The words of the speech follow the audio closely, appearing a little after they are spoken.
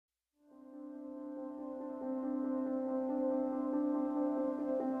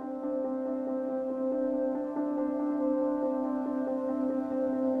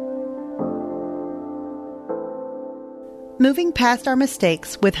Moving past our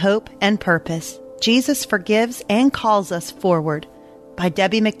mistakes with hope and purpose, Jesus forgives and calls us forward. By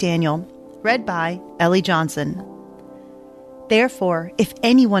Debbie McDaniel. Read by Ellie Johnson. Therefore, if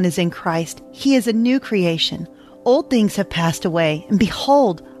anyone is in Christ, he is a new creation. Old things have passed away, and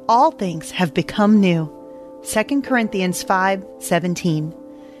behold, all things have become new. 2 Corinthians 5:17.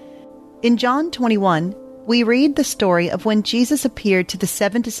 In John 21, we read the story of when Jesus appeared to the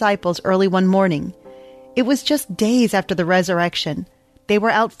 7 disciples early one morning. It was just days after the resurrection. They were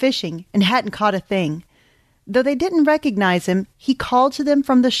out fishing and hadn't caught a thing. Though they didn't recognize him, he called to them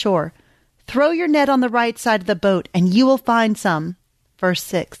from the shore, "Throw your net on the right side of the boat, and you will find some." Verse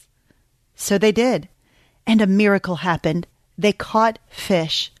 6. So they did, and a miracle happened. They caught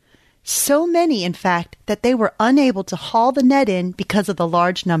fish. So many, in fact, that they were unable to haul the net in because of the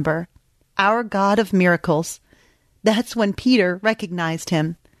large number. Our God of miracles. That's when Peter recognized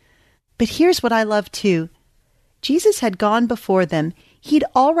him. But here's what I love too. Jesus had gone before them. He'd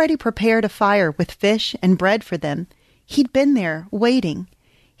already prepared a fire with fish and bread for them. He'd been there, waiting.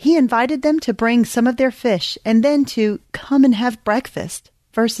 He invited them to bring some of their fish and then to come and have breakfast,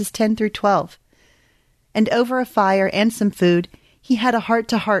 verses 10 through 12. And over a fire and some food, he had a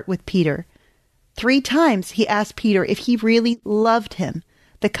heart-to-heart with Peter. 3 times he asked Peter if he really loved him,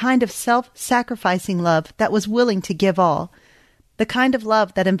 the kind of self-sacrificing love that was willing to give all, the kind of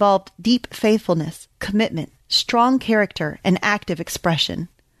love that involved deep faithfulness, commitment, strong character, and active expression.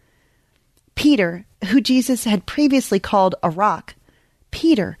 Peter, who Jesus had previously called a rock,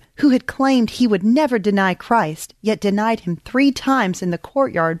 Peter, who had claimed he would never deny Christ, yet denied him 3 times in the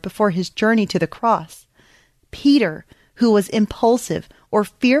courtyard before his journey to the cross. Peter, who was impulsive or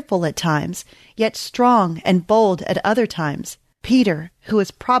fearful at times, yet strong and bold at other times. Peter, who was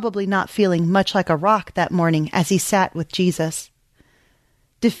probably not feeling much like a rock that morning as he sat with Jesus.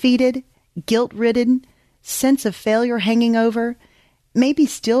 Defeated, guilt-ridden, sense of failure hanging over, maybe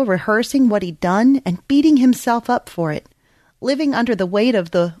still rehearsing what he'd done and beating himself up for it, living under the weight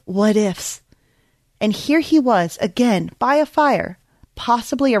of the what-ifs. And here he was again by a fire,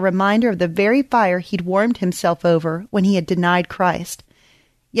 possibly a reminder of the very fire he'd warmed himself over when he had denied Christ.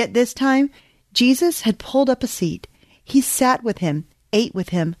 Yet this time, Jesus had pulled up a seat. He sat with him, ate with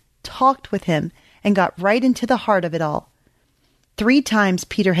him, talked with him, and got right into the heart of it all. 3 times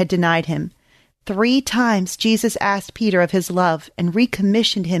Peter had denied him. 3 times Jesus asked Peter of his love and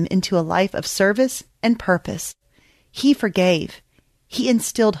recommissioned him into a life of service and purpose. He forgave. He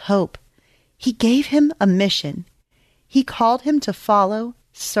instilled hope. He gave him a mission. He called him to follow,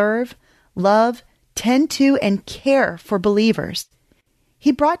 serve, love, tend to, and care for believers.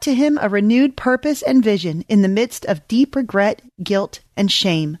 He brought to him a renewed purpose and vision in the midst of deep regret, guilt, and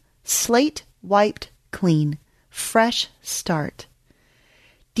shame. Slate wiped clean. Fresh start.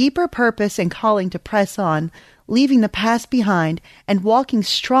 Deeper purpose and calling to press on, leaving the past behind and walking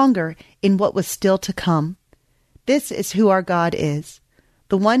stronger in what was still to come. This is who our God is,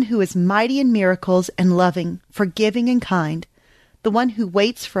 the one who is mighty in miracles and loving, forgiving and kind, the one who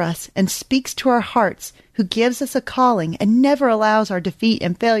waits for us and speaks to our hearts, who gives us a calling and never allows our defeat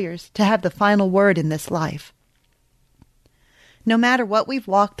and failures to have the final word in this life. No matter what we've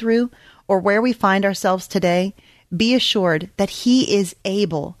walked through or where we find ourselves today, be assured that He is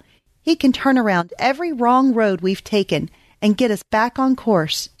able. He can turn around every wrong road we've taken and get us back on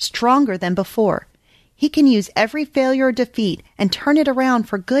course, stronger than before. He can use every failure or defeat and turn it around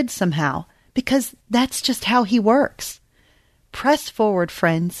for good somehow, because that's just how He works. Press forward,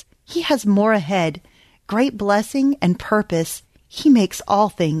 friends. He has more ahead. Great blessing and purpose. He makes all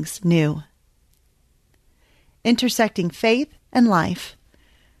things new. Intersecting faith and life.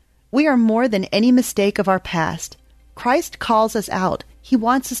 We are more than any mistake of our past. Christ calls us out. He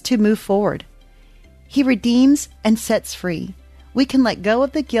wants us to move forward. He redeems and sets free. We can let go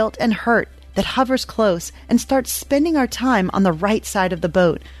of the guilt and hurt that hovers close and start spending our time on the right side of the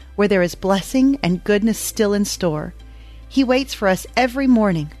boat, where there is blessing and goodness still in store. He waits for us every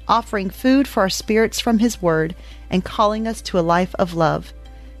morning, offering food for our spirits from His Word and calling us to a life of love.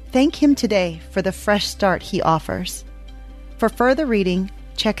 Thank Him today for the fresh start He offers. For further reading,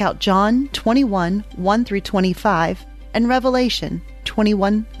 check out John 21, 1 through 25, and Revelation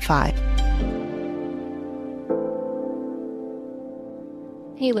 21, 5.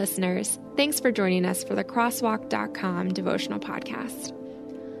 Hey listeners, thanks for joining us for the Crosswalk.com devotional podcast.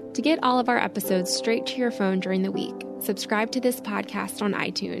 To get all of our episodes straight to your phone during the week, subscribe to this podcast on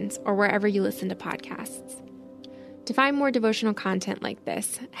iTunes or wherever you listen to podcasts. To find more devotional content like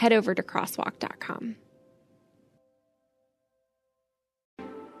this, head over to Crosswalk.com.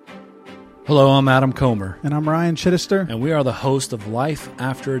 Hello, I'm Adam Comer. And I'm Ryan Chittister. And we are the host of Life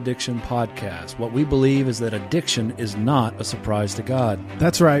After Addiction podcast. What we believe is that addiction is not a surprise to God.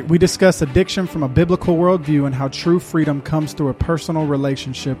 That's right. We discuss addiction from a biblical worldview and how true freedom comes through a personal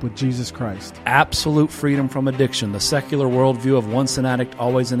relationship with Jesus Christ. Absolute freedom from addiction. The secular worldview of once an addict,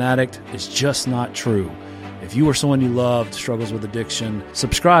 always an addict is just not true. If you or someone you loved struggles with addiction,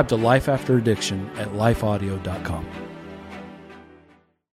 subscribe to Life After Addiction at lifeaudio.com.